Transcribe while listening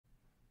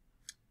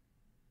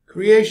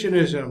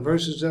Creationism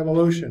versus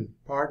evolution,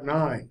 part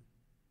 9.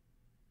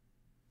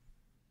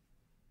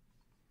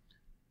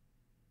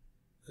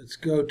 Let's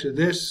go to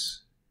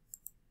this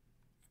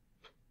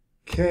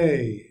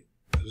K0,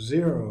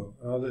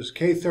 this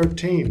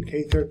K13,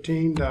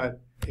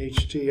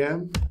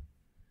 K13.htm.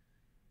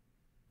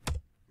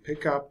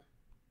 Pick up,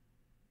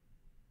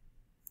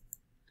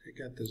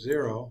 take out the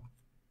 0.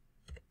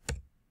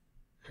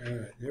 All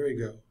right, there we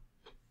go.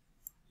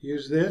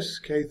 Use this,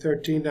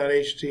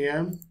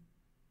 K13.htm.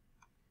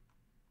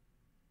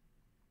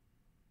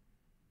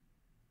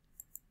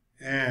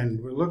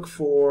 And we look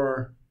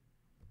for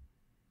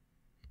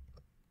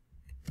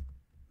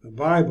the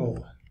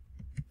Bible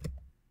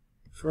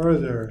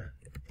further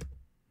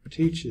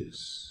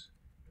teaches,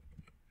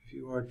 if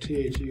you are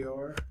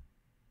T-H-E-R,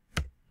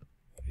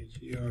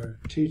 H-E-R,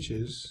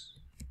 teaches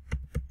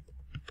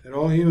that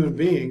all human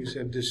beings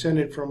have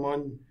descended from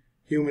one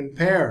human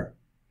pair.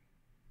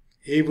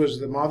 Eve was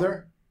the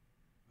mother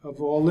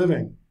of all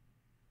living.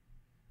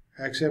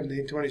 Acts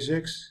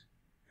 17:26.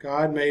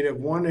 God made of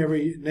one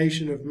every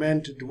nation of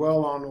men to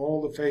dwell on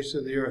all the face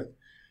of the earth,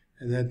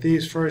 and that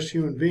these first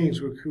human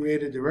beings were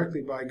created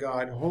directly by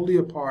God, wholly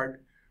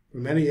apart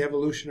from any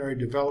evolutionary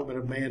development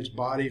of man's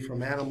body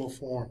from animal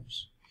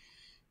forms.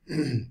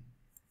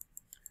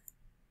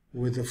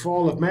 With the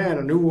fall of man,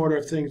 a new order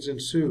of things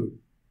ensued.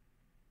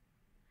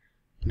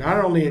 Not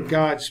only in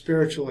God's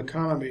spiritual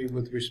economy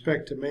with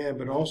respect to man,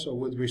 but also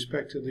with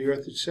respect to the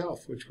earth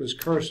itself, which was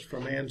cursed for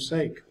man's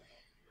sake.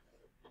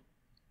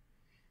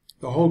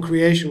 The whole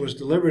creation was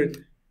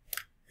delivered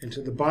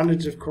into the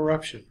bondage of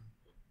corruption,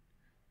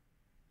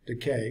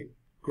 decay,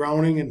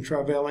 groaning and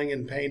travailing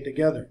in pain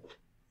together.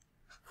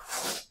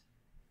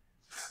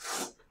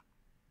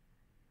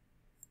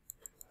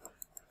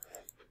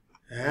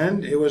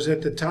 And it was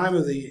at the time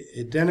of the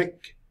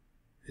Edenic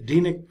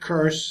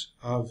curse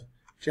of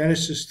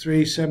Genesis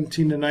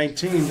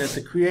 3:17-19 that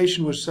the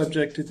creation was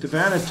subjected to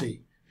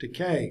vanity,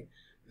 decay,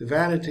 the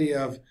vanity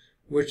of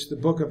which the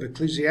book of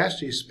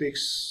Ecclesiastes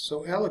speaks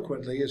so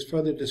eloquently, is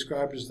further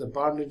described as the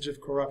bondage of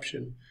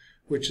corruption,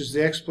 which is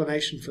the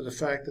explanation for the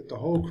fact that the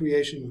whole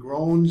creation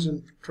groans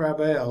and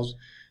travails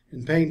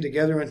in pain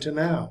together unto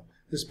now.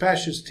 This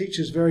passage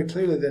teaches very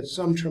clearly that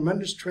some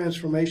tremendous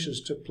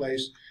transformations took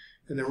place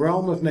in the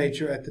realm of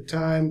nature at the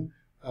time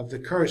of the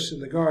curse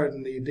in the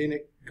garden, the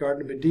Edenic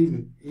Garden of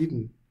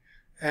Eden,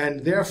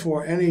 and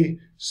therefore any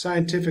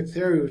scientific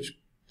theory which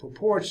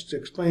purports to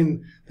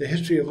explain the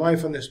history of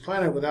life on this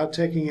planet without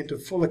taking into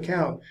full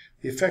account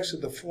the effects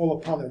of the fall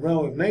upon the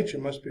realm of nature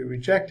must be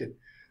rejected.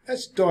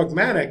 That's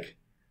dogmatic,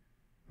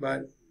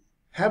 but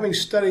having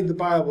studied the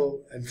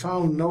Bible and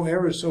found no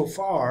errors so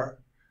far,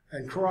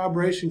 and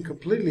corroboration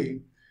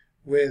completely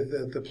with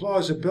the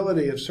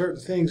plausibility of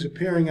certain things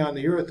appearing on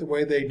the earth the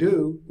way they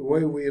do, the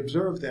way we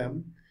observe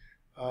them,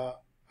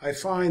 I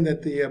find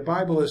that the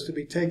Bible is to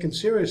be taken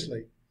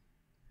seriously.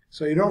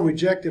 So you don't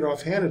reject it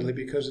offhandedly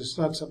because it's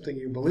not something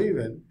you believe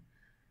in.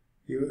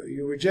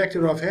 You reject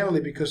it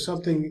offhandedly because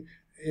something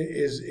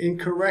is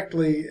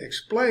incorrectly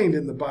explained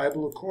in the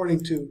Bible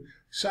according to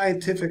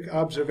scientific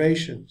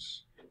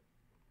observations.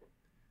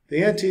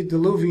 The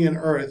antediluvian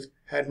earth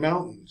had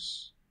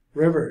mountains,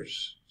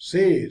 rivers,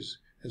 seas,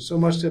 and so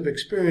must have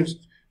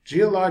experienced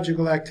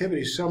geological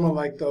activities somewhat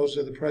like those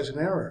of the present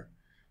era.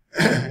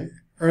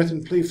 Earth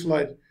in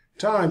pre-flood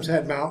times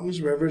had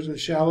mountains, rivers, and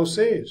shallow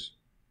seas.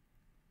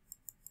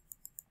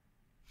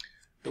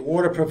 The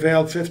water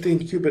prevailed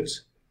 15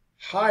 cubits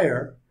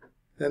higher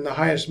than the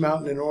highest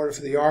mountain in order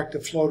for the ark to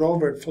float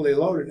over it fully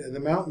loaded, and the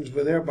mountains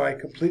were thereby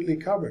completely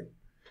covered.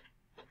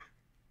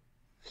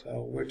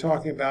 So we're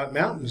talking about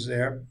mountains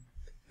there.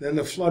 Then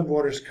the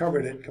floodwaters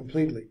covered it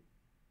completely.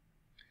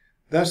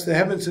 Thus the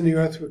heavens and the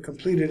earth were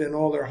completed in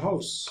all their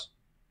hosts.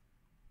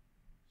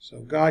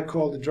 So God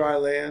called the dry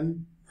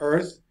land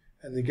earth,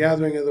 and the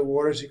gathering of the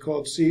waters he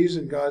called seas,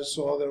 and God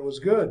saw that it was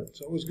good.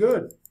 So it was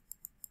good.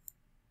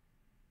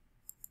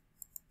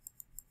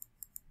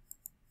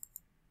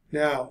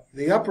 Now,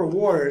 the upper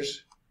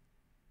waters,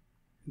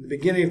 in the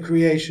beginning of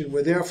creation,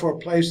 were therefore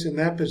placed in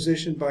that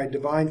position by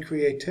divine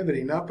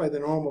creativity, not by the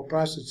normal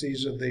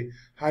processes of the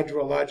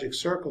hydrologic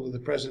circle of the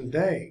present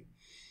day.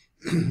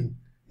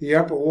 The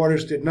upper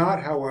waters did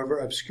not, however,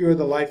 obscure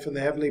the light from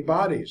the heavenly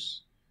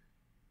bodies.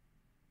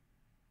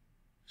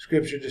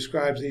 Scripture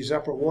describes these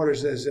upper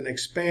waters as an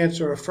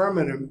expanse or a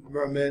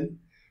firmament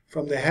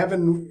from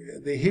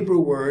the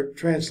Hebrew word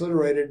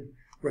transliterated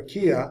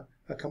rakia,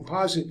 a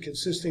composite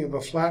consisting of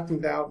a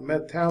flattened out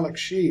metallic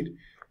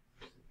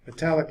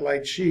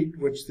light sheet,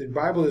 which the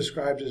Bible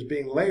describes as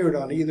being layered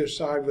on either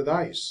side with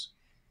ice.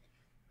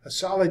 A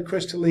solid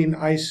crystalline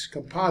ice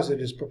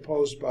composite is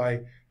proposed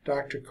by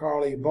Dr.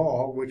 Carl E.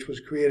 Ball, which was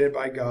created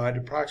by God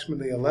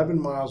approximately 11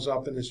 miles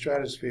up in the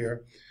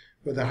stratosphere,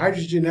 with the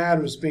hydrogen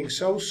atoms being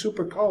so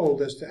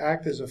supercold as to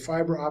act as a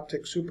fiber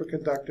optic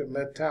superconductive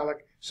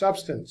metallic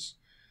substance.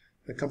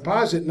 The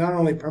composite not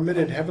only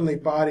permitted heavenly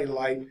body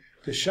light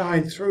to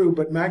shine through,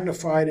 but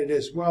magnified it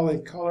as well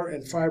in color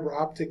and fiber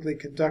optically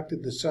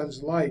conducted the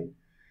sun's light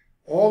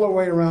all the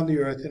way around the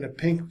earth in a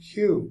pink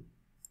hue.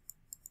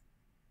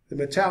 The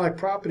metallic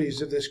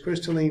properties of this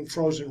crystalline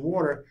frozen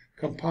water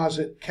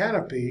composite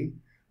canopy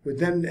would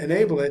then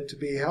enable it to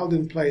be held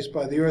in place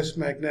by the Earth's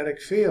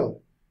magnetic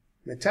field.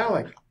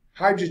 Metallic,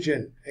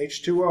 hydrogen,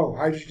 H2O.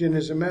 Hydrogen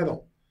is a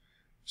metal.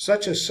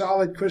 Such a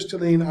solid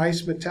crystalline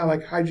ice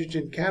metallic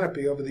hydrogen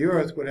canopy over the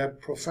Earth would have a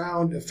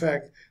profound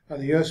effect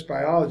on the Earth's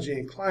biology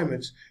and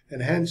climates,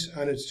 and hence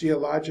on its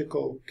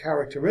geological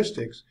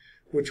characteristics,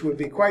 which would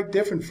be quite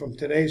different from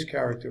today's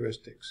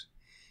characteristics.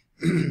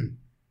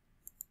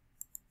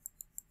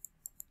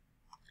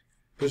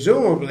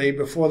 Presumably,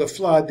 before the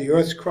flood, the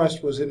Earth's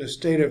crust was in a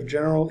state of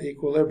general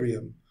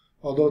equilibrium,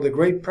 although the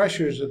great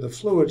pressures of the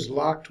fluids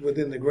locked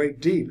within the great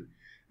deep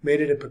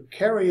made it a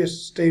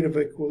precarious state of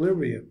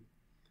equilibrium.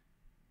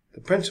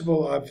 The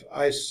principle of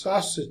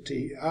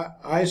isostasy,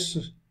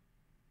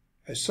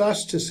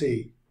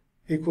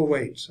 equal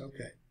weights,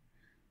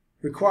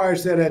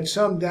 requires that at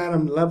some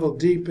datum level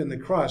deep in the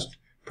crust,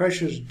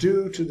 pressures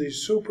due to the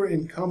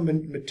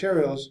superincumbent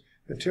materials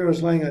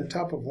laying on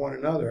top of one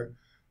another,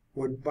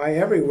 would be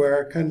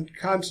everywhere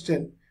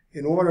constant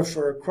in order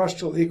for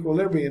crustal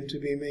equilibrium to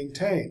be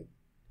maintained.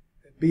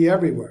 Be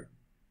everywhere.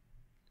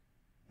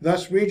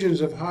 Thus,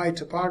 regions of high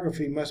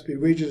topography must be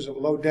regions of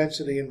low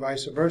density and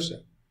vice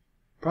versa.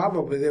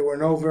 Probably there were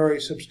no very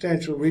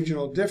substantial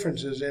regional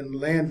differences in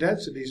land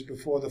densities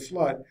before the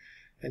flood,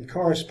 and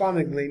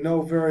correspondingly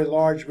no very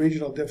large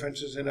regional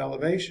differences in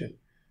elevation.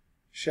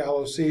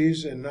 Shallow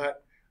seas and not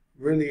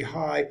really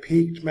high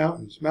peaked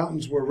mountains.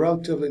 Mountains were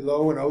relatively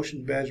low and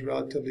ocean beds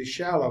relatively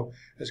shallow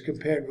as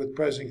compared with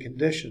present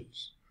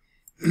conditions.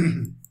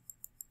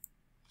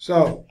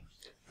 So,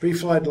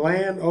 pre-flood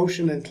land,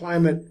 ocean, and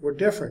climate were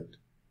different.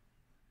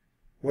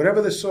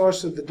 Whatever the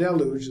source of the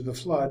deluge, of the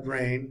flood,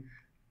 rain,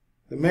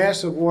 the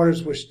mass of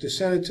waters which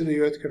descended to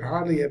the earth could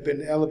hardly have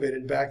been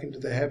elevated back into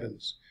the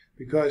heavens,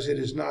 because it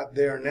is not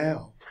there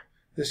now.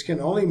 This can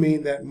only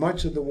mean that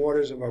much of the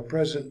waters of our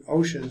present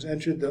oceans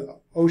entered the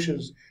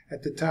oceans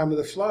at the time of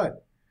the flood.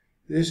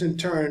 This in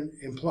turn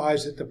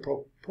implies that the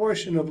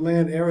proportion of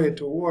land area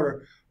to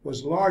water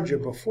was larger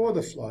before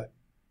the flood,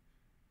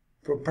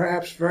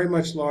 perhaps very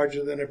much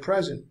larger than at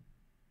present.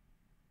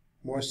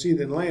 More sea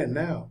than land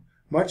now.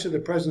 Much of the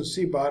present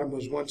sea bottom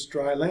was once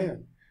dry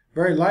land.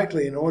 Very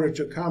likely, in order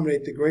to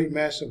accommodate the great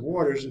mass of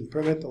waters and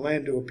permit the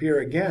land to appear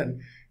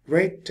again,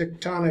 great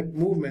tectonic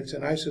movements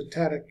and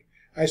isostatic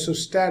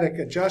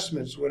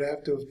adjustments would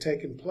have to have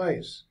taken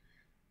place,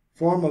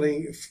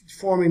 forming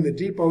the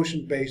deep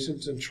ocean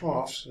basins and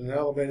troughs and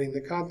elevating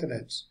the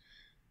continents.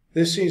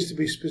 This seems to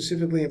be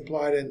specifically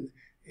implied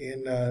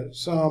in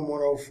Psalm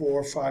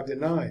 104,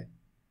 5-9.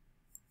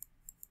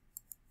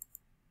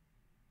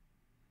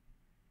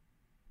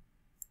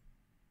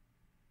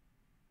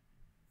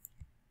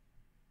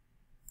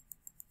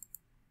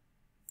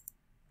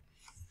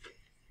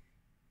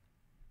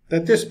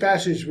 That this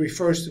passage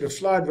refers to the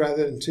flood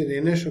rather than to the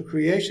initial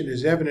creation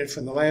is evident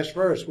from the last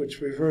verse,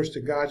 which refers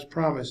to God's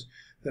promise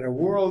that a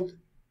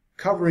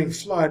world-covering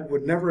flood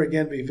would never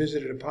again be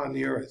visited upon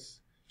the earth.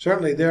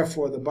 Certainly,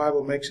 therefore, the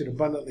Bible makes it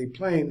abundantly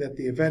plain that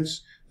the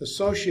events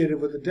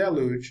associated with the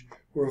deluge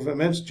were of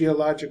immense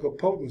geological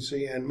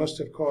potency and must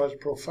have caused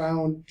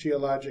profound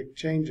geologic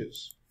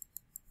changes.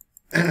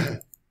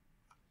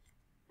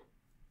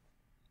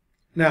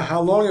 Now, how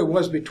long it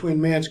was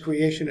between man's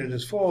creation and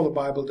his fall, the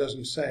Bible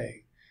doesn't say.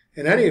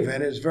 In any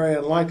event, it is very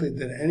unlikely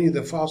that any of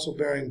the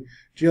fossil-bearing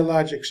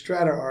geologic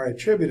strata are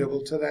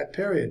attributable to that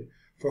period,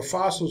 for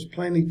fossils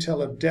plainly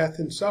tell of death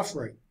and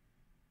suffering.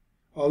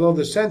 Although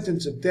the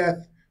sentence of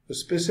death was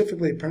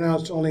specifically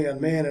pronounced only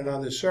on man and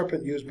on the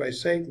serpent used by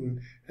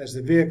Satan as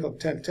the vehicle of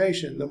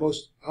temptation, the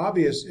most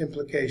obvious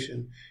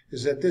implication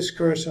is that this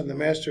curse on the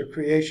master of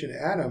creation,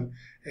 Adam,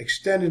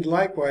 extended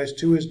likewise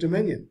to his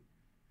dominion.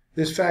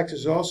 This fact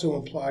is also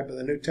implied by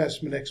the New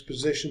Testament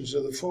expositions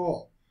of the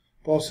fall.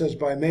 Paul says,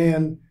 by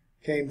man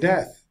came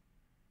death,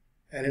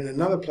 and in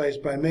another place,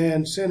 by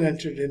man sin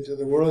entered into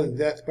the world, and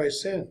death by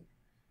sin.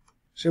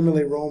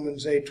 Similarly,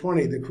 Romans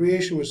 8:20, the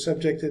creation was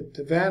subjected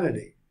to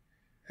vanity.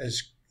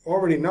 As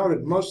already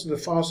noted, most of the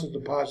fossil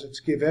deposits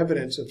give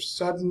evidence of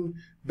sudden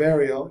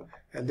burial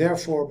and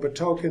therefore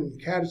betoken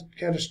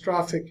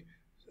catastrophic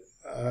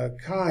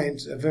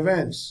kinds of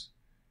events.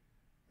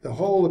 The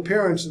whole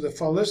appearance of the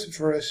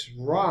fossiliferous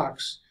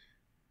rocks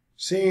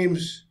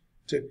seems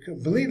to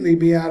completely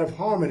be out of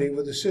harmony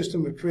with the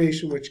system of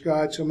creation which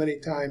God so many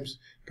times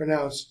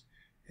pronounced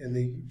in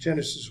the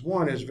Genesis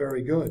 1 as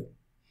very good.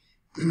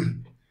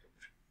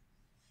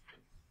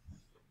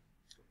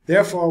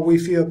 Therefore, we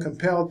feel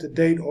compelled to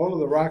date all of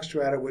the rock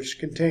strata which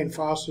contain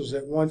fossils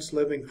at once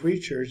living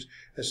creatures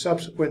as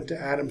subsequent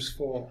to Adam's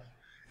fall.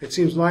 It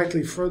seems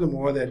likely,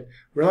 furthermore, that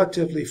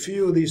relatively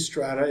few of these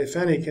strata, if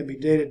any, can be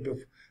dated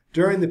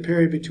during the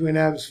period between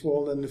Adam's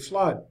fall and the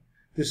flood.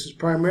 This is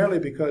primarily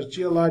because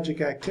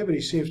geologic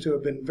activity seems to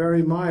have been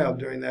very mild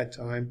during that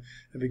time,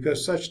 and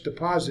because such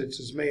deposits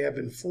as may have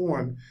been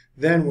formed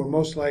then were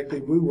most likely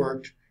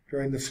reworked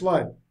during the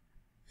flood,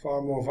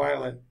 far more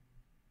violent.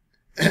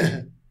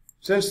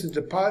 Since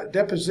the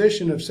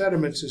deposition of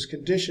sediments is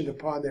conditioned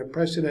upon their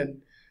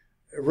precedent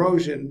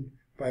erosion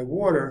by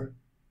water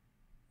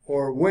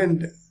or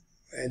wind,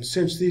 and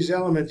since these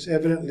elements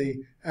evidently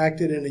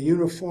acted in a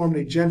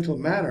uniformly gentle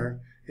manner,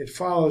 it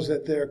follows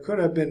that there could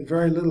have been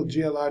very little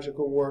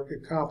geological work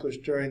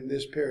accomplished during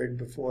this period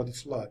before the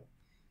flood.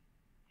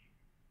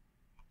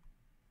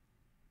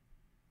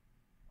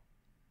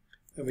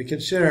 And we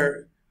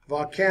consider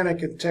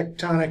volcanic and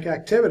tectonic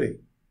activity.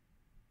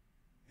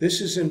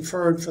 This is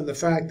inferred from the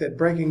fact that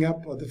breaking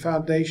up of the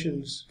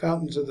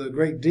fountains of the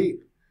great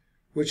deep,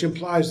 which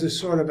implies this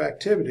sort of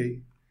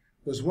activity,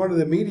 was one of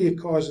the immediate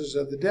causes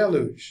of the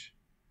deluge.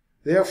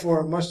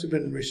 Therefore, it must have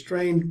been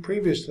restrained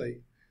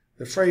previously.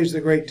 The phrase "the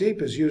great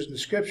deep" is used in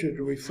Scripture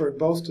to refer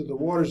both to the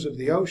waters of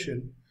the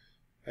ocean,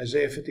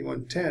 Isaiah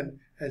 51:10,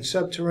 and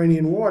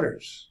subterranean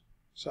waters,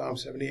 Psalm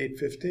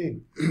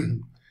 78:15.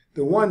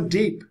 The one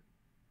deep,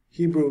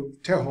 Hebrew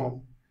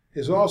tehom,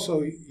 is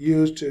also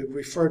used to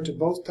refer to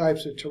both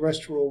types of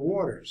terrestrial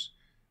waters.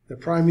 The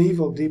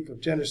primeval deep of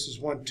Genesis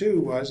 1:2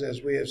 was,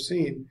 as we have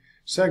seen,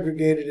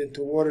 segregated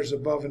into waters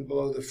above and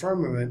below the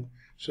firmament,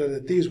 so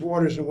that these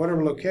waters in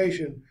whatever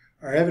location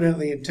are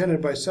evidently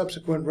intended by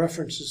subsequent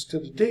references to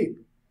the deep.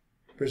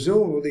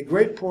 Presumably,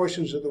 great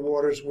portions of the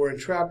waters were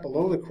entrapped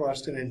below the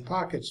crust and in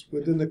pockets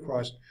within the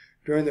crust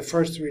during the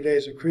first 3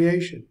 days of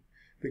creation.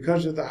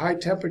 Because of the high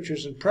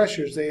temperatures and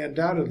pressures, they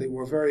undoubtedly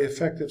were very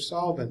effective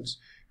solvents,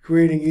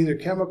 creating either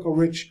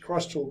chemical-rich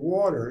crustal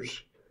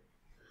waters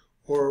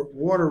or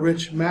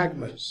water-rich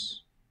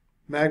magmas.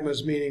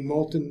 Magmas meaning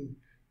molten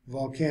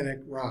volcanic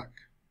rock.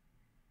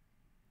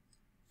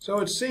 So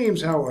it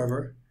seems,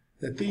 however,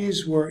 that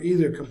these were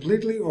either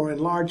completely or in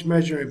large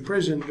measure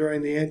imprisoned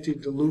during the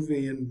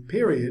antediluvian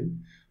period,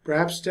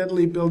 perhaps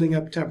steadily building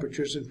up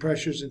temperatures and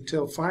pressures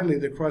until finally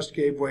the crust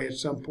gave way at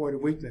some point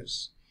of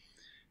weakness.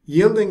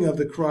 Yielding of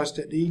the crust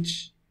at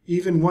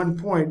even one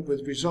point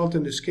with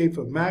resultant escape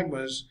of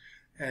magmas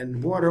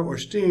and water or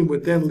steam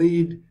would then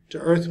lead to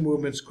earth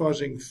movements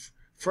causing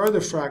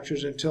further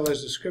fractures until,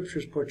 as the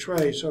Scriptures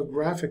portray so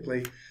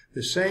graphically,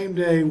 the same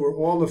day were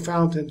all the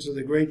fountains of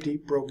the great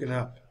deep broken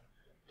up.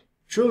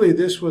 Truly,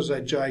 this was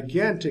a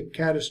gigantic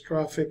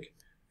catastrophic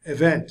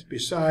event,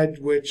 beside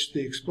which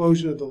the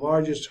explosion of the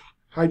largest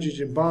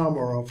hydrogen bomb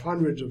or of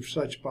hundreds of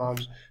such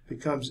bombs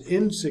becomes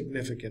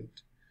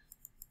insignificant.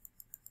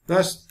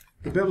 Thus,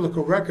 the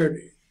biblical record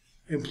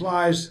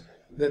implies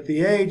that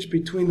the age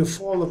between the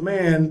fall of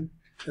man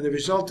and the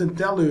resultant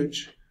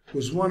deluge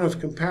was one of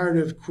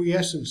comparative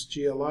quiescence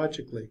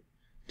geologically.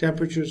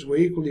 Temperatures were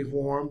equally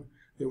warm,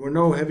 there were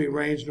no heavy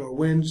rains nor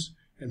winds,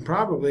 and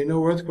probably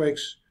no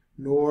earthquakes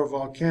nor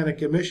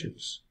volcanic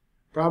emissions.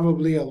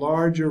 Probably a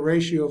larger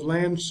ratio of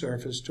land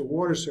surface to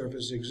water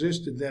surface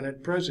existed than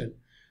at present,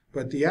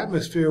 but the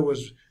atmosphere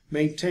was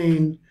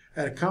maintained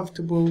at a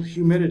comfortable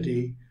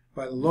humidity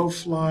by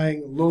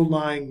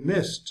low-lying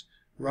mist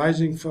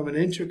rising from an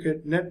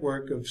intricate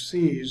network of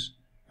seas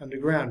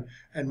underground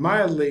and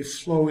mildly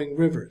flowing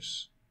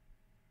rivers.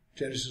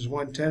 Genesis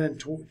 1:10 and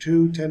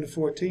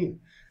 2:10-14,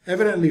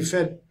 evidently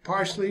fed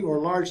partially or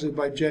largely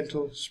by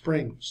gentle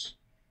springs.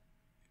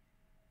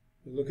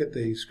 We look at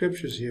the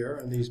Scriptures here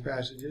on these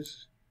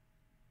passages.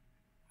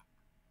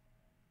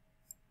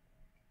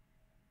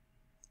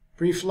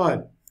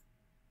 Pre-flood.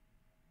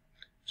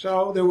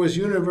 So there was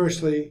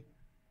universally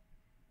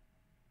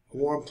a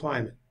warm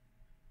climate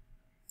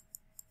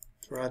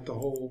throughout the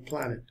whole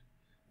planet.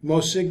 The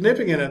most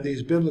significant of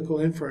these biblical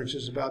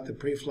inferences about the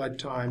pre-flood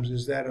times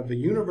is that of a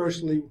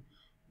universally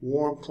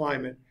warm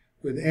climate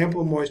with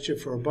ample moisture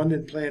for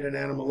abundant plant and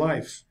animal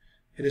life.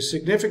 It is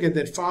significant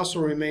that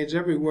fossil remains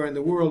everywhere in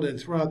the world and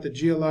throughout the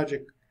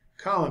geologic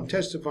column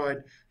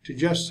testified to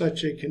just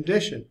such a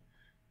condition.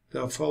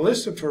 The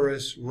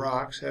fossiliferous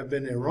rocks have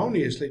been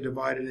erroneously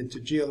divided into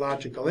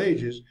geological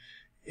ages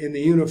in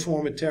the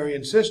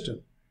uniformitarian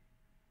system,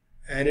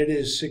 and it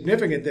is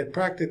significant that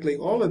practically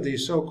all of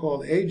these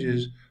so-called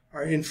ages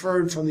are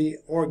inferred from the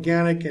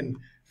organic and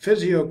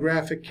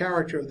physiographic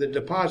character of the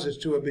deposits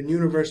to have been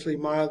universally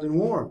mild and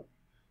warm.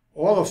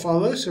 All the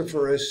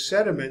fossiliferous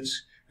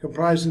sediments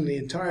comprising the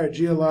entire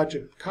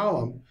geologic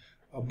column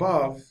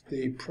above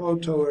the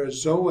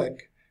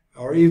Proterozoic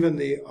or even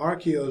the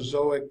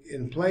Archaeozoic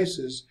in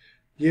places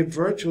give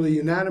virtually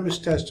unanimous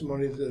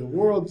testimony that the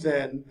world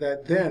then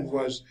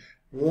was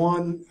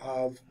one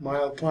of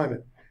mild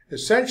climate,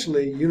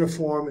 essentially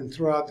uniform and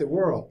throughout the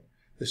world.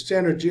 The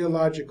standard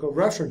geological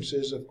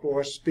references, of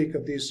course, speak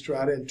of these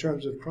strata in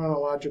terms of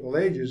chronological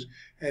ages,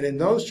 and in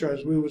those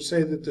terms we would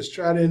say that the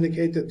strata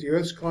indicate that the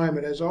Earth's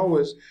climate has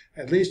always,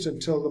 at least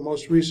until the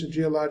most recent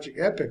geologic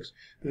epochs,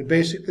 been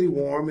basically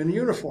warm and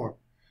uniform,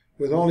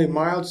 with only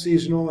mild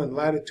seasonal and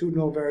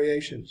latitudinal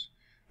variations.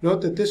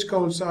 Note that this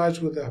coincides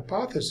with the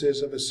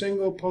hypothesis of a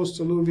single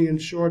post-diluvian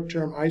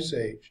short-term ice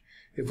age.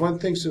 If one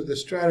thinks of the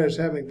strata as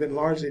having been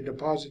largely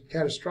deposited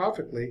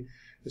catastrophically,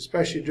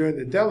 especially during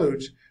the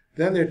deluge,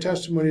 then their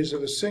testimonies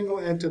of a single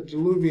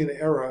antediluvian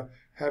era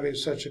having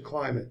such a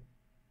climate.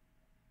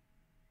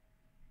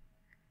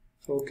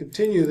 So we'll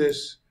continue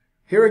this.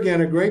 Here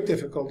again, a great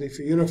difficulty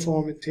for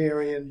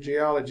uniformitarian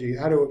geology,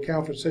 how to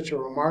account for such a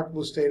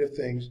remarkable state of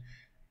things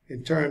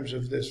in terms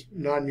of this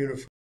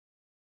non-uniform